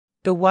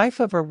The wife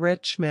of a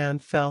rich man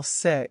fell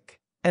sick,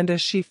 and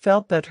as she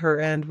felt that her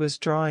end was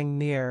drawing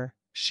near,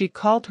 she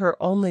called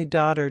her only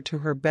daughter to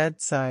her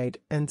bedside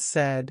and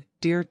said,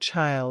 "Dear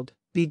child,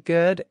 be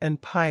good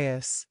and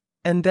pious,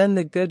 and then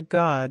the good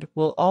God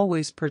will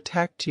always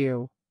protect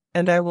you,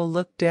 and I will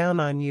look down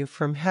on you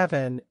from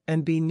heaven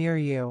and be near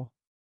you."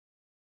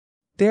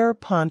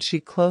 Thereupon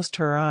she closed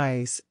her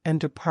eyes and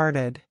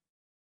departed.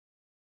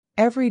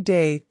 Every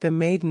day the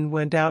maiden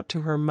went out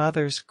to her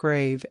mother's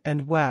grave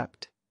and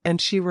wept,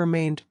 and she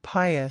remained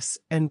pious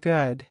and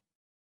good.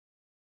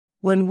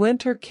 When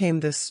winter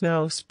came, the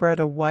snow spread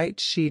a white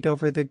sheet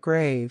over the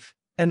grave,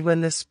 and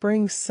when the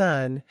spring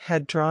sun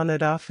had drawn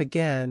it off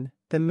again,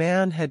 the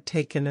man had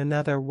taken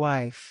another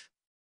wife.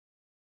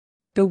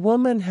 The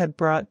woman had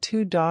brought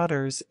 2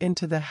 daughters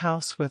into the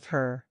house with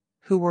her,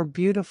 who were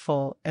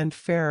beautiful and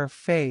fair of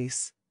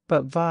face,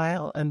 but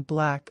vile and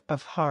black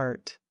of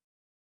heart.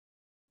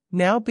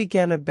 Now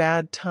began a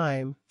bad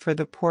time for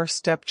the poor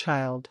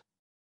stepchild.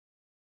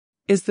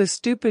 "Is the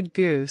stupid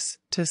goose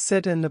to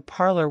sit in the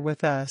parlor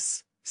with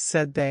us?"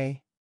 said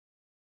they.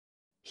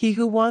 "He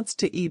who wants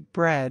to eat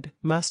bread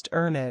must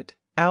earn it,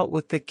 out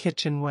with the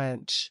kitchen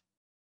wench."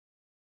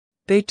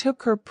 They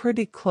took her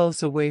pretty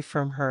clothes away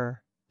from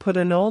her, put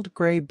an old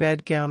grey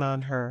bedgown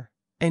on her,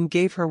 and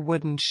gave her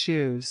wooden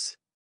shoes.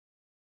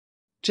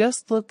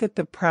 "Just look at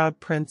the proud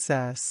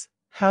princess,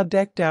 how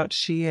decked out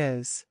she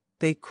is,"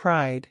 they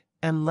cried,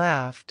 and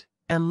laughed,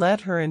 and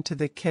led her into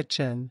the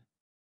kitchen.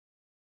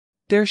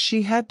 There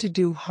she had to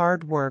do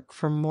hard work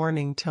from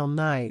morning till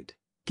night,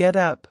 get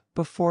up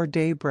before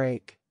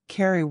daybreak,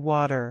 carry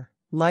water,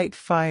 light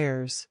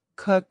fires,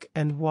 cook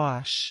and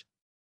wash.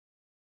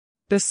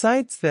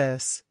 Besides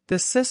this, the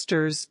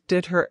sisters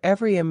did her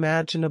every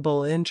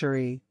imaginable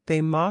injury.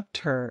 They mocked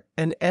her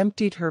and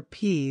emptied her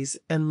peas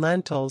and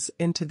lentils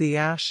into the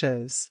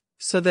ashes,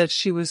 so that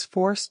she was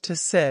forced to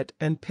sit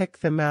and pick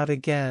them out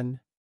again.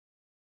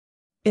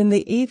 In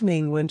the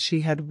evening, when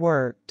she had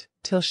worked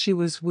till she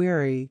was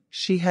weary,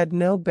 she had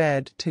no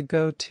bed to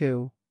go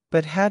to,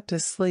 but had to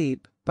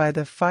sleep by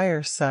the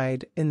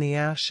fireside in the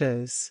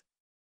ashes.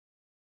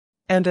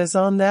 And as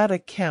on that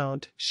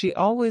account she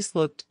always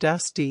looked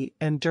dusty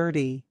and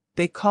dirty,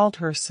 they called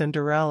her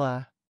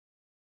Cinderella.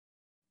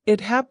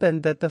 It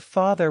happened that the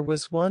father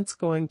was once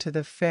going to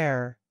the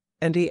fair,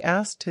 and he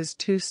asked his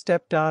 2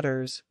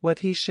 stepdaughters what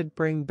he should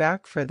bring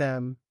back for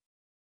them.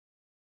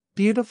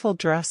 "Beautiful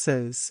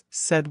dresses,"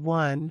 said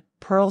one.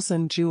 "Pearls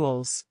and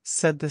jewels,"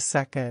 said the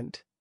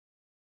second.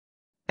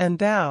 "And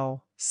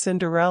thou,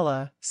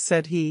 Cinderella,"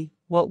 said he,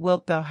 "what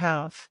wilt thou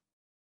have?"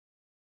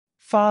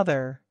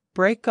 "Father,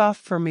 break off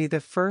for me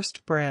the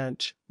first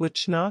branch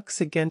which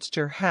knocks against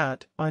your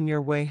hat on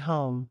your way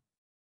home."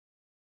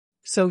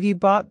 So he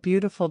bought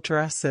beautiful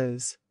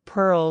dresses,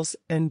 pearls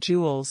and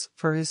jewels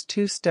for his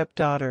 2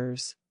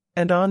 stepdaughters,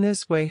 and on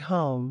his way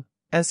home,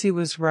 as he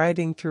was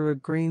riding through a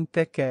green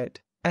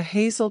thicket, a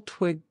hazel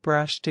twig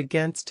brushed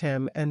against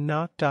him and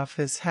knocked off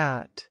his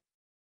hat.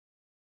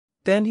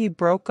 Then he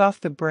broke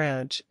off the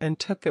branch and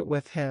took it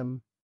with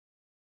him.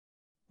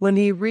 When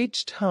he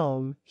reached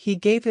home, he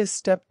gave his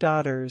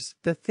stepdaughters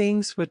the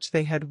things which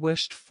they had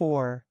wished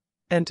for,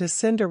 and to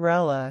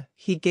Cinderella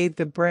he gave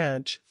the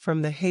branch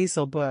from the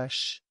hazel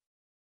bush.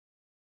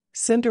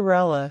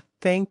 Cinderella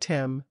thanked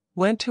him,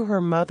 went to her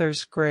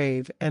mother's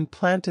grave and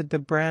planted the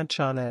branch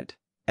on it,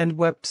 and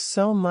wept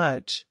so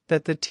much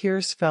that the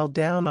tears fell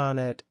down on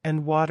it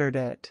and watered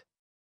it.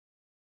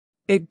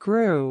 It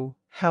grew,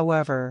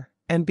 however,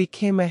 and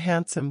became a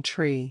handsome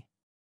tree.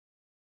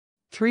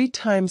 3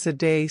 times a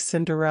day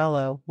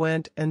Cinderella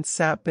went and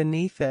sat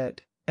beneath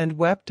it, and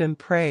wept and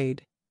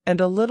prayed,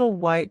 and a little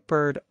white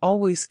bird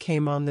always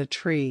came on the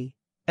tree,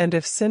 and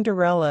if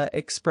Cinderella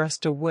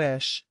expressed a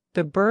wish,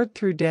 the bird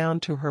threw down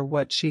to her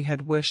what she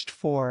had wished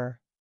for.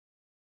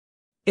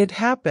 It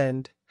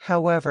happened,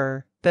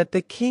 however, that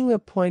the king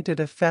appointed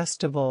a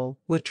festival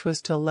which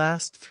was to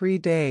last 3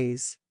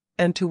 days,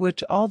 and to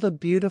which all the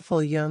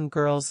beautiful young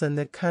girls in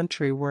the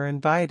country were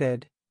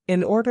invited,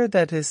 in order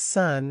that his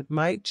son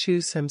might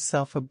choose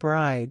himself a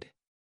bride.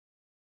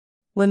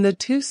 When the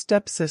 2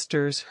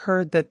 stepsisters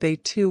heard that they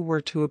too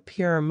were to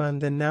appear among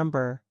the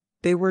number,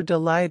 they were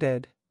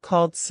delighted,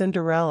 called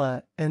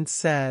Cinderella, and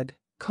said,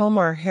 "Comb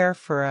our hair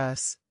for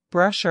us,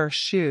 brush our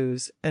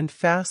shoes, and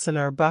fasten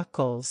our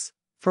buckles,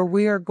 for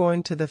we are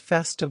going to the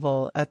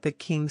festival at the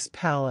king's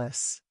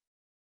palace."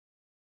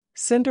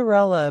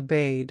 Cinderella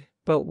obeyed,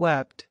 but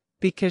wept,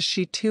 because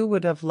she too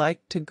would have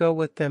liked to go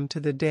with them to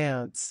the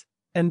dance,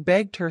 and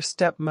begged her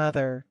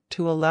stepmother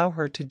to allow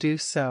her to do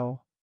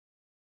so.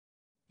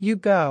 "You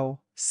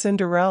go,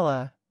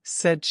 Cinderella,"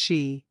 said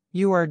she,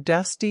 "you are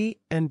dusty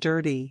and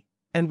dirty,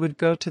 and would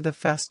go to the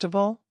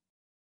festival?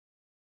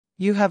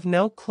 You have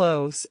no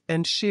clothes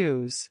and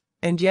shoes,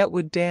 and yet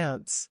would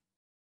dance."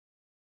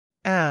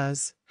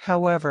 As,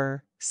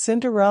 however,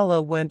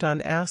 Cinderella went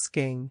on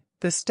asking,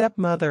 the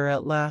stepmother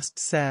at last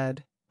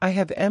said, "I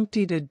have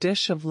emptied a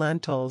dish of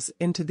lentils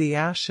into the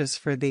ashes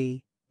for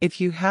thee. If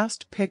you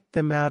hast picked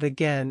them out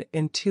again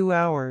in 2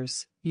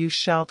 hours, you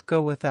shalt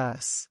go with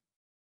us."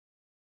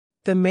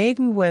 The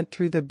maiden went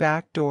through the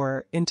back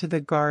door into the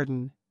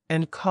garden,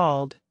 and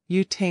called,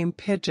 "You tame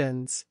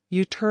pigeons,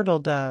 you turtle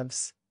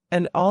doves,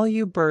 and all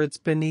you birds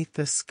beneath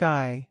the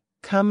sky,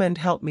 come and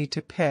help me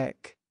to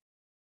pick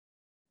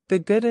the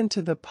good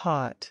into the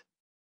pot,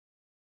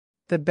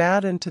 the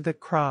bad into the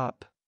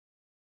crop."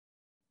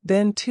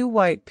 Then 2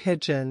 white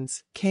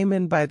pigeons came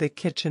in by the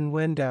kitchen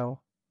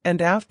window,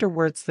 and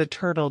afterwards the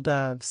turtle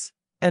doves,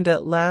 and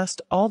at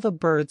last all the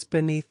birds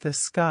beneath the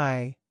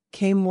sky,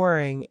 came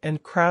whirring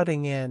and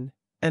crowding in,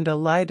 and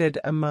alighted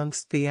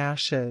amongst the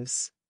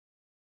ashes.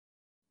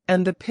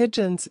 And the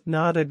pigeons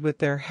nodded with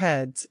their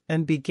heads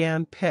and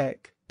began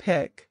pick,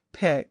 pick,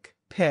 pick,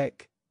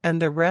 pick,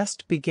 and the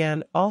rest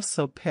began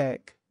also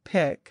pick,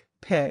 pick,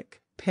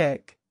 pick,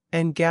 pick,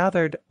 and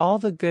gathered all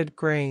the good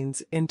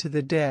grains into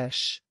the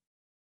dish.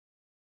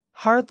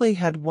 Hardly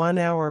had 1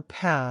 hour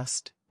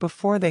passed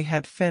before they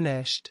had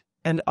finished,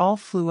 and all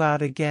flew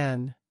out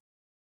again.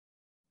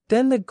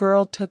 Then the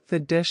girl took the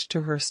dish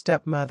to her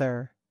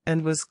stepmother,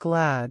 and was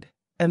glad,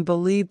 and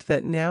believed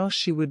that now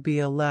she would be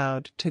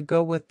allowed to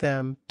go with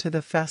them to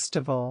the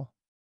festival.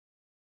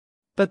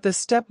 But the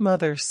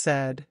stepmother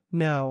said,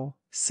 "No,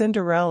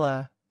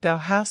 Cinderella, thou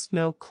hast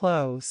no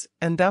clothes,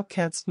 and thou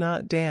canst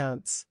not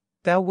dance,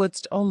 thou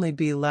wouldst only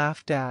be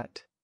laughed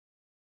at."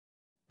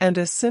 And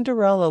as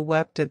Cinderella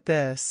wept at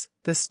this,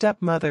 the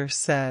stepmother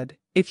said,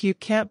 "If you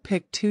can't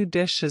pick 2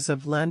 dishes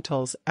of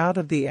lentils out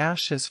of the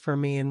ashes for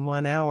me in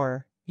 1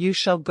 hour, you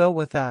shall go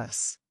with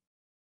us."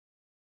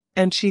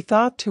 And she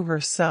thought to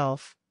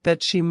herself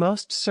that she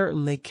most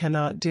certainly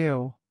cannot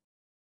do.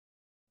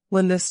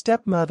 When the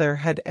stepmother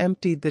had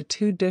emptied the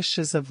 2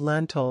 dishes of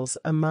lentils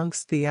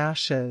amongst the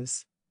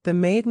ashes, the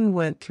maiden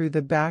went through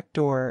the back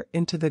door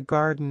into the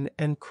garden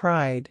and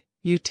cried,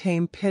 "You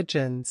tame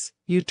pigeons,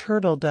 you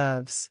turtle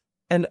doves,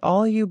 and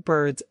all you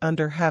birds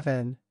under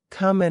heaven,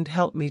 come and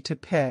help me to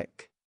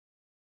pick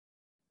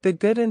the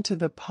good into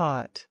the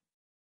pot,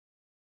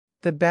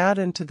 the bad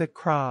into the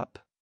crop."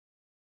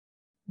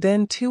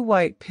 Then 2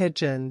 white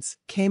pigeons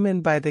came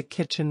in by the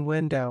kitchen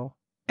window,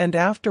 and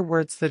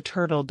afterwards the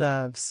turtle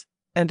doves,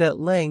 and at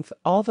length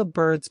all the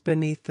birds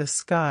beneath the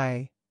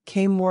sky,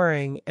 came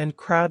whirring and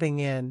crowding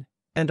in,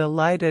 and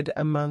alighted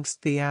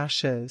amongst the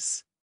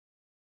ashes.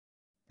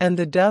 And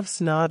the doves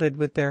nodded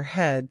with their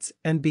heads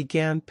and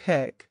began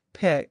pick,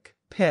 pick,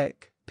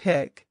 pick,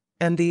 pick,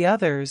 and the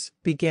others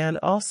began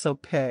also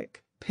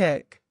pick,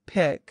 pick,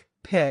 pick,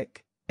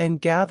 pick,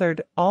 and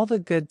gathered all the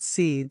good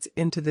seeds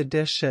into the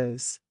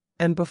dishes,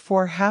 and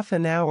before half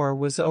an hour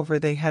was over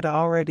they had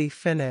already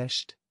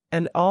finished,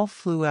 and all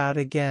flew out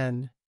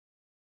again.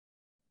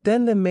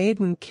 Then the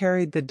maiden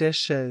carried the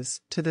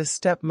dishes to the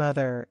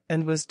stepmother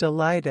and was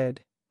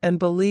delighted, and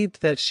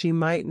believed that she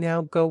might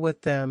now go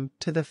with them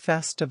to the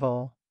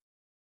festival.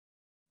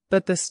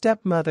 But the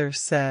stepmother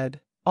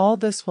said, "All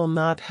this will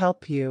not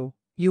help you,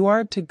 you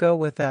are to go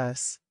with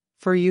us,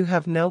 for you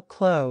have no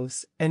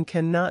clothes and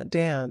cannot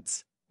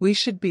dance, we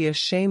should be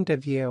ashamed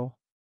of you."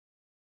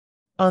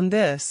 On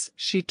this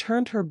she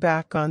turned her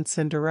back on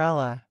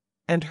Cinderella,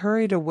 and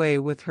hurried away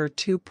with her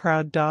 2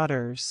 proud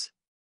daughters.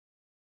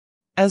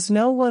 As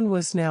no one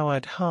was now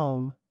at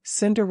home,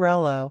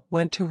 Cinderella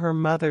went to her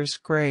mother's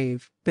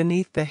grave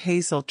beneath the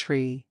hazel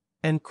tree,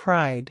 and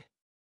cried,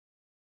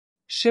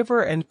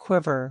 "Shiver and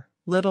quiver,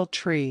 little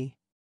tree,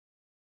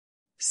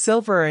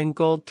 silver and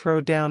gold throw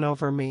down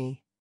over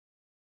me."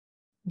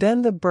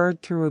 Then the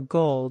bird threw a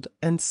gold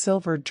and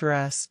silver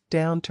dress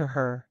down to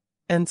her,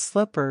 and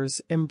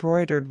slippers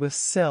embroidered with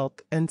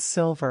silk and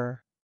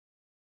silver.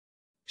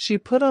 She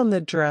put on the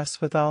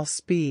dress with all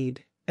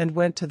speed, and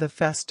went to the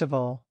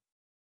festival.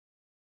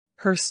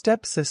 Her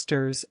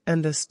stepsisters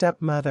and the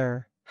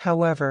stepmother,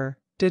 however,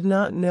 did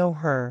not know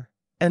her,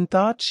 and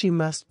thought she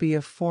must be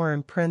a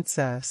foreign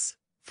princess,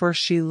 for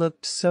she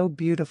looked so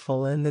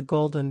beautiful in the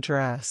golden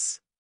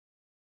dress.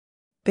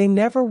 They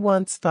never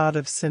once thought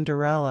of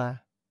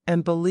Cinderella,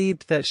 and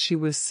believed that she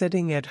was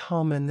sitting at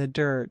home in the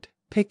dirt,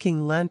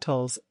 picking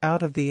lentils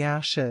out of the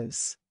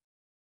ashes.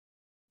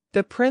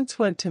 The prince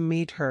went to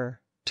meet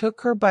her,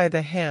 took her by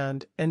the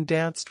hand and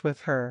danced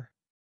with her.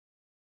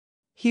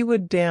 He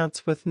would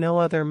dance with no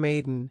other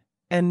maiden,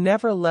 and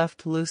never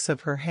left loose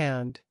of her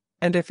hand,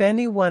 and if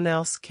any one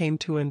else came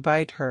to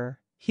invite her,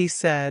 he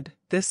said,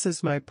 "This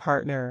is my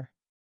partner."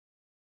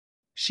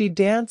 She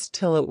danced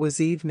till it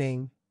was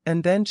evening,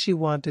 and then she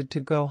wanted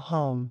to go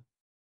home.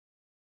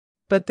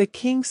 But the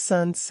king's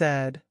son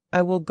said,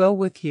 "I will go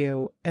with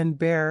you and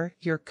bear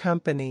your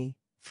company,"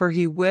 for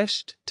he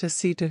wished to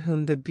see to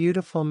whom the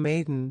beautiful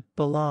maiden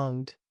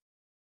belonged.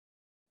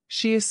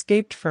 She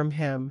escaped from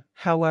him,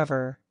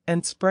 however,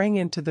 and sprang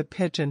into the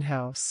pigeon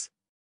house.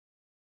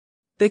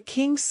 The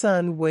king's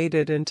son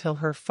waited until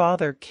her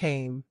father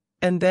came,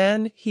 and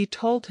then he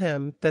told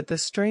him that the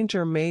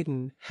stranger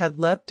maiden had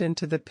leapt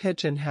into the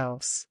pigeon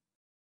house.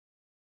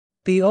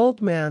 The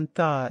old man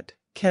thought,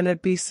 "Can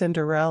it be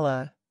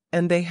Cinderella?"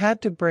 and they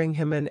had to bring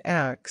him an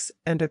axe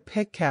and a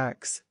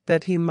pickaxe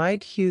that he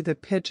might hew the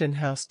pigeon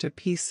house to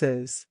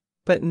pieces,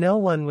 but no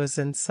one was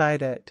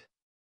inside it.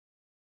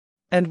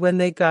 And when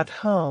they got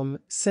home,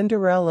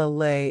 Cinderella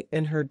lay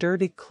in her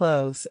dirty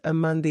clothes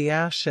among the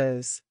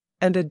ashes,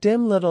 and a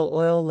dim little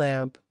oil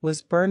lamp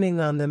was burning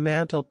on the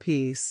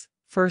mantelpiece,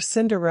 for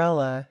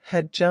Cinderella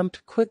had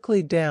jumped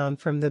quickly down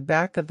from the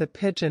back of the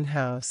pigeon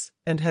house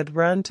and had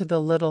run to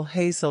the little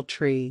hazel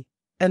tree,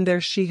 and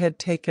there she had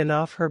taken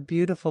off her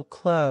beautiful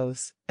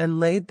clothes and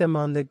laid them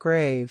on the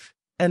grave,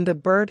 and the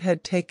bird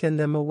had taken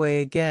them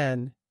away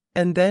again.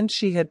 And then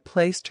she had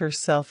placed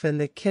herself in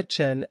the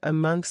kitchen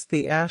amongst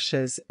the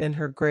ashes in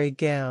her grey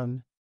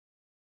gown.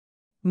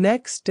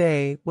 Next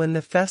day, when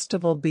the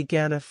festival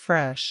began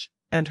afresh,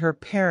 and her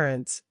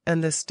parents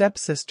and the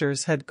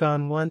stepsisters had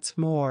gone once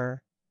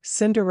more,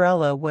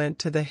 Cinderella went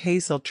to the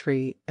hazel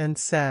tree and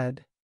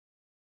said,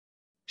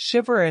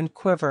 "Shiver and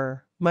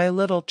quiver, my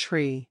little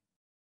tree.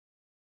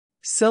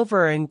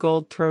 Silver and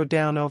gold throw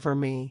down over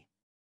me."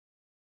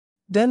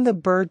 Then the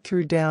bird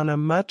threw down a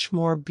much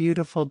more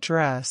beautiful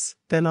dress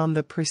than on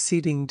the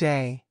preceding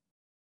day.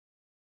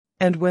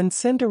 And when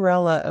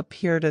Cinderella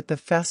appeared at the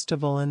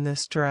festival in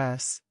this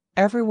dress,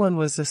 everyone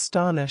was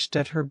astonished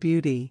at her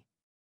beauty.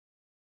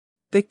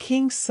 The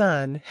king's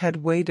son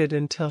had waited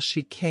until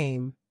she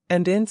came,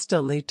 and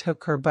instantly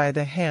took her by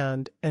the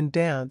hand and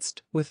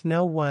danced with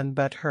no one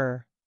but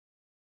her.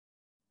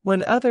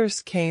 When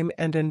others came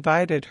and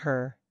invited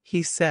her,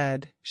 he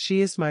said, "She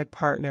is my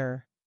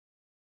partner."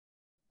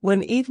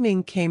 When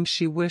evening came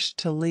she wished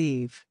to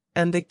leave,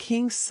 and the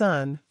king's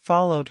son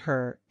followed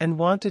her and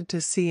wanted to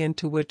see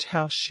into which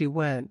house she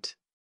went.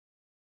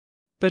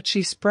 But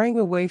she sprang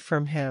away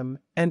from him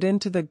and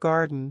into the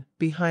garden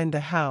behind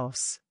the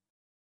house.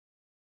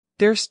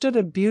 There stood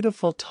a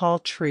beautiful tall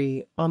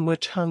tree on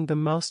which hung the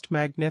most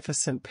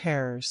magnificent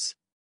pears.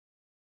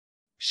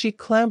 She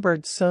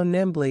clambered so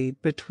nimbly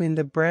between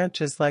the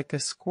branches like a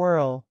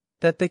squirrel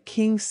that the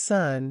king's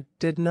son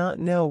did not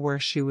know where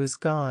she was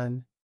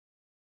gone.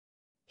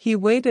 He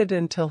waited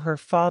until her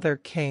father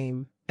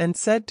came, and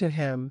said to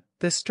him,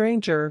 "The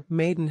stranger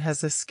maiden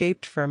has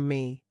escaped from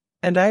me,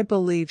 and I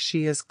believe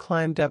she has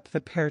climbed up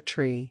the pear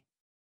tree."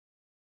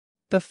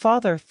 The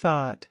father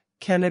thought,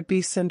 "Can it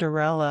be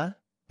Cinderella?"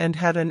 and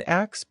had an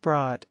axe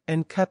brought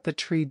and cut the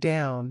tree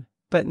down,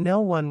 but no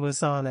one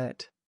was on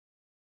it.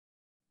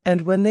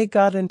 And when they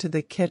got into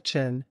the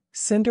kitchen,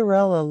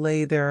 Cinderella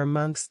lay there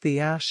amongst the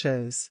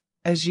ashes,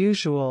 as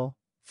usual,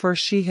 for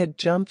she had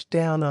jumped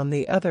down on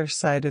the other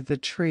side of the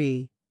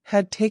tree,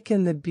 had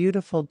taken the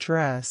beautiful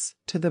dress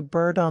to the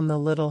bird on the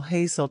little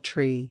hazel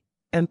tree,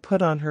 and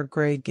put on her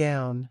grey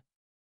gown.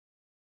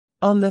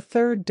 On the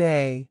third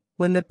day,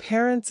 when the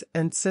parents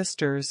and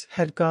sisters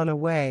had gone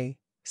away,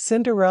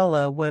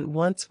 Cinderella went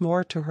once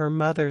more to her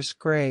mother's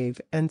grave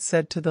and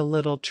said to the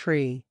little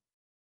tree,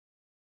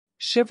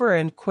 "Shiver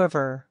and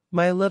quiver,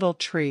 my little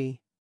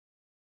tree.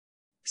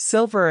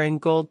 Silver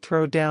and gold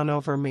throw down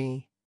over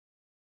me."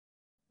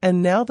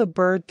 And now the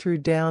bird threw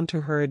down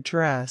to her a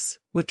dress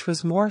which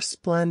was more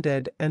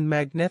splendid and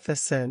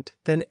magnificent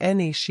than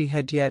any she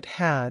had yet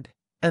had,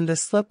 and the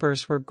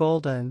slippers were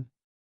golden.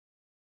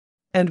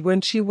 And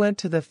when she went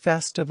to the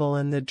festival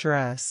in the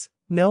dress,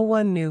 no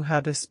one knew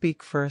how to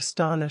speak for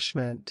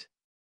astonishment.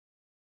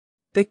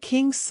 The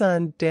king's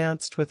son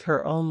danced with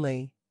her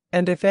only,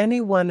 and if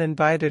any one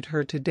invited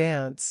her to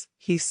dance,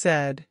 he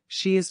said,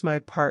 "She is my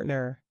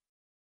partner."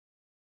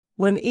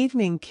 When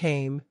evening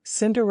came,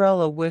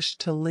 Cinderella wished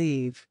to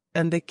leave,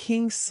 and the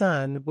king's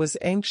son was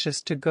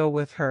anxious to go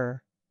with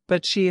her,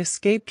 but she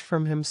escaped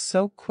from him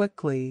so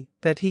quickly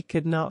that he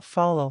could not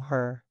follow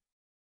her.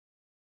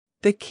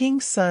 The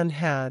king's son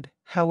had,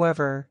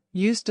 however,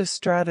 used a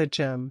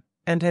stratagem,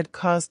 and had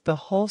caused the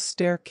whole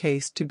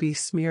staircase to be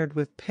smeared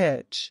with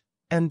pitch,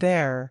 and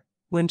there,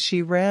 when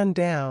she ran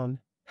down,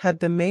 had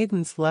the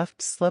maiden's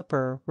left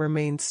slipper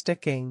remained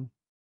sticking.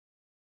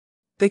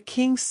 The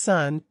king's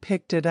son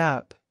picked it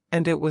up,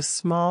 and it was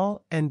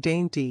small and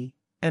dainty,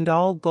 and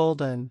all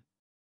golden.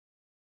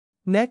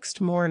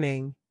 Next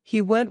morning,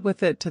 he went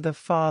with it to the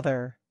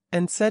father,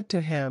 and said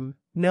to him,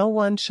 "No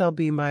one shall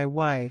be my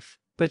wife,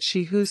 but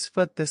she whose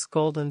foot this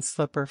golden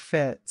slipper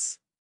fits."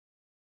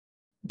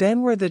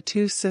 Then were the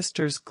two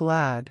sisters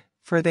glad,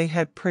 for they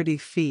had pretty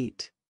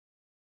feet.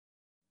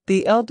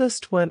 The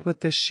eldest went with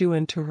the shoe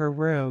into her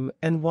room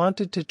and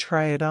wanted to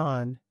try it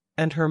on,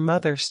 and her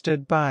mother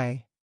stood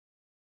by.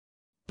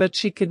 But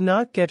she could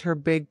not get her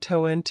big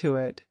toe into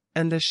it,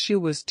 and the shoe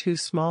was too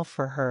small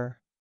for her.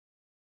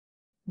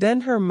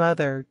 Then her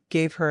mother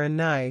gave her a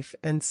knife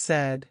and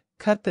said,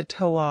 "Cut the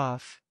toe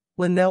off.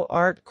 When thou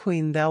art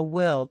queen thou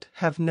wilt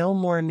have no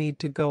more need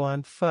to go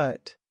on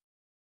foot."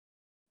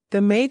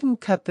 The maiden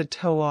cut the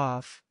toe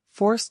off,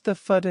 forced the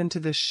foot into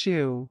the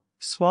shoe,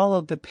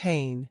 swallowed the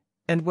pain,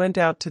 and went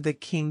out to the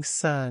king's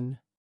son.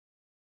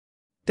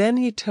 Then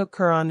he took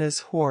her on his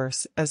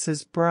horse as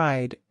his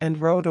bride and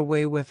rode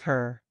away with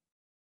her.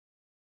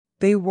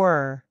 They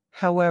were,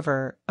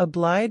 however,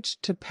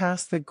 obliged to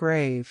pass the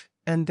grave,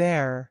 and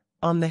there,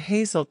 on the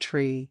hazel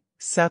tree,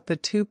 sat the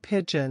two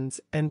pigeons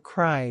and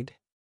cried,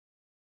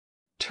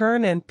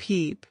 "Turn and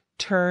peep,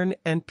 turn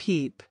and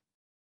peep.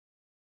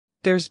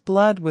 There's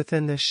blood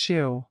within the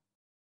shoe."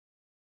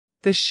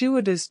 The shoe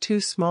it is too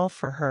small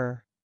for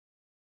her.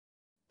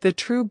 The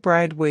true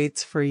bride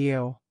waits for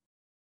you.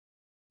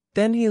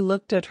 Then he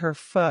looked at her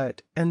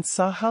foot and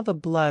saw how the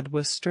blood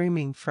was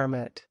streaming from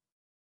it.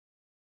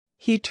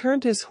 He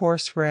turned his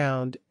horse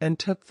round and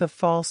took the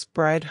false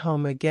bride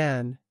home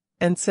again,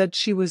 and said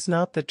she was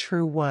not the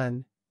true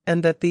one,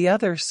 and that the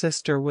other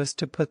sister was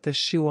to put the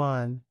shoe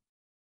on.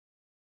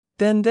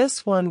 Then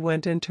this one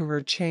went into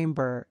her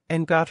chamber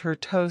and got her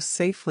toes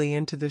safely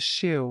into the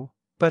shoe,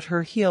 but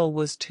her heel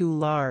was too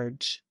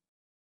large.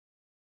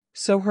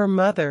 So her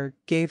mother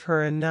gave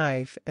her a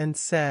knife and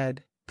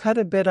said, "Cut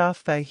a bit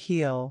off thy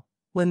heel,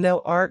 when thou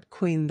art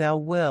queen thou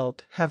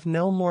wilt have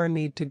no more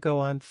need to go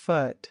on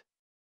foot."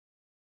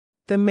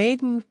 The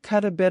maiden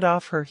cut a bit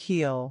off her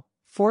heel,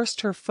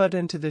 forced her foot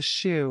into the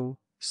shoe,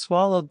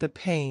 swallowed the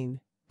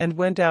pain, and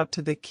went out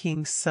to the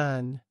king's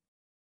son.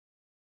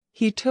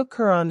 He took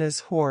her on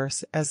his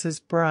horse as his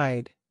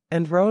bride,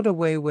 and rode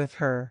away with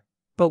her,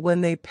 but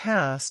when they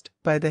passed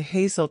by the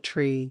hazel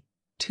tree,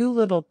 2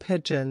 little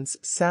pigeons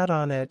sat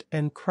on it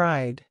and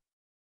cried,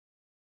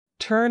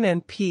 "Turn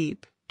and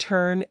peep,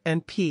 turn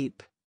and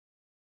peep.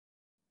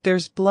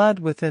 There's blood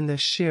within the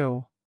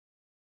shoe.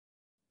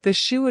 The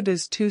shoe it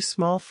is too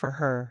small for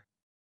her.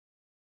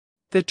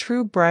 The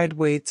true bride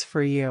waits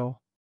for you."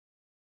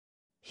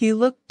 He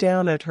looked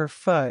down at her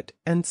foot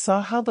and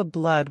saw how the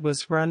blood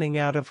was running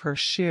out of her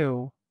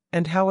shoe,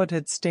 and how it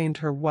had stained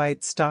her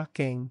white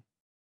stocking.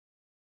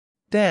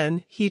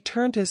 Then he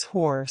turned his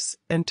horse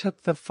and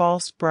took the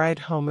false bride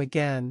home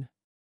again.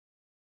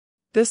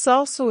 "This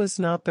also is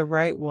not the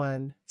right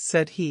one,"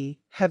 said he.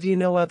 "Have you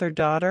no other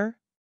daughter?"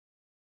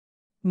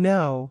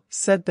 "No,"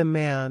 said the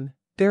man,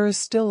 "there is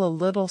still a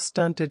little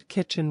stunted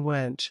kitchen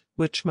wench,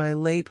 which my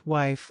late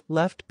wife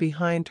left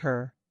behind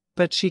her,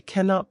 but she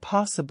cannot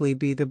possibly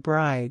be the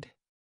bride."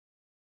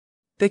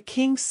 The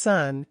king's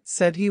son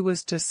said he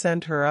was to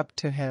send her up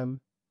to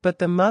him, but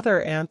the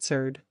mother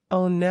answered,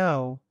 "Oh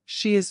no,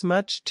 she is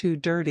much too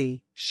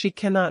dirty, she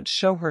cannot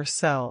show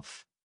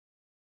herself."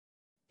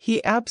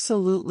 He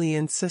absolutely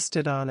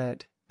insisted on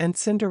it, and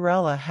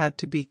Cinderella had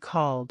to be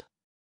called.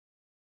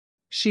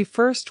 She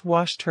first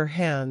washed her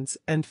hands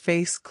and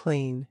face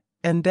clean,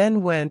 and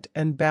then went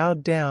and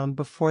bowed down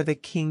before the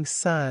king's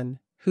son,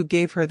 who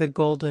gave her the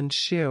golden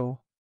shoe.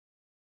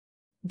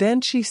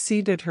 Then she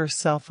seated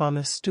herself on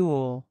a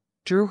stool,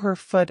 drew her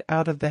foot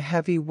out of the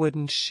heavy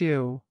wooden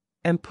shoe,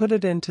 and put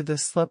it into the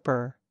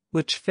slipper,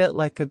 which fit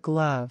like a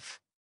glove.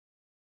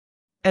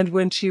 And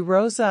when she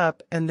rose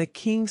up and the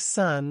king's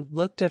son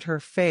looked at her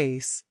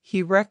face,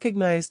 he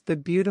recognized the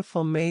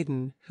beautiful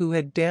maiden who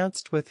had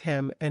danced with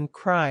him and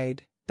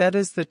cried, "That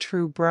is the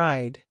true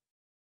bride."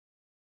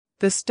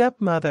 The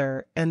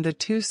stepmother and the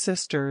 2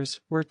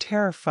 sisters were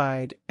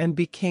terrified and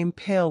became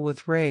pale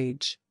with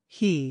rage.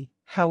 He,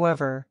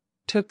 however,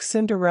 took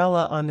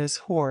Cinderella on his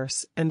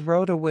horse and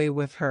rode away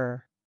with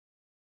her.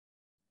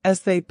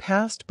 As they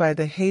passed by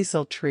the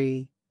hazel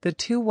tree, the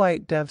 2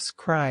 white doves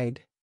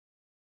cried,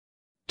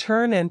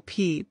 "Turn and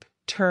peep,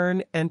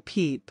 turn and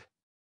peep.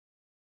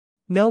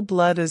 No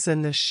blood is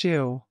in the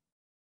shoe.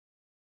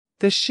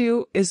 The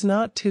shoe is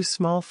not too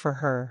small for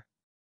her.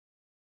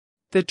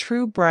 The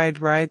true bride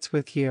rides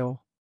with you."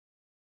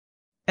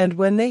 And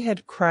when they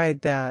had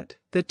cried that,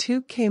 the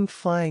 2 came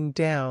flying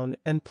down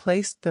and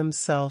placed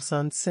themselves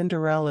on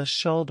Cinderella's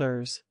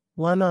shoulders,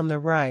 one on the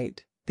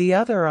right, the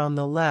other on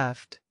the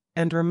left,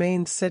 and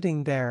remained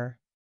sitting there.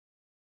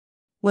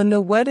 When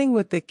the wedding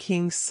with the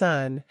king's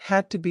son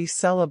had to be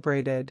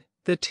celebrated,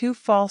 the 2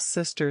 false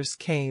sisters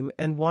came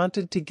and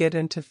wanted to get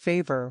into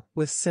favor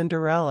with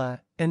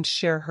Cinderella and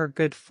share her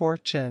good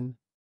fortune.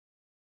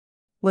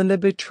 When the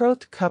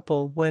betrothed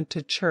couple went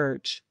to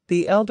church,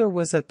 the elder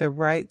was at the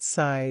right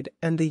side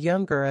and the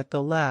younger at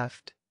the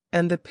left,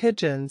 and the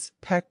pigeons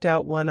pecked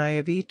out one eye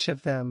of each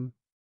of them.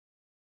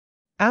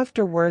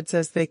 Afterwards,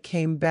 as they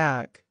came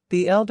back,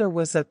 the elder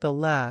was at the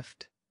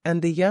left,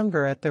 and the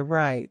younger at the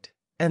right,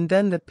 and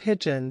then the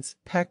pigeons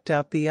pecked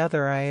out the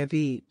other eye of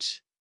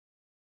each.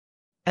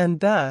 And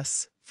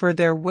thus, for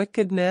their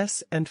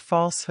wickedness and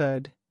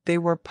falsehood, they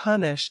were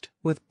punished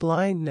with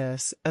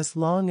blindness as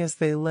long as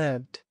they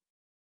lived.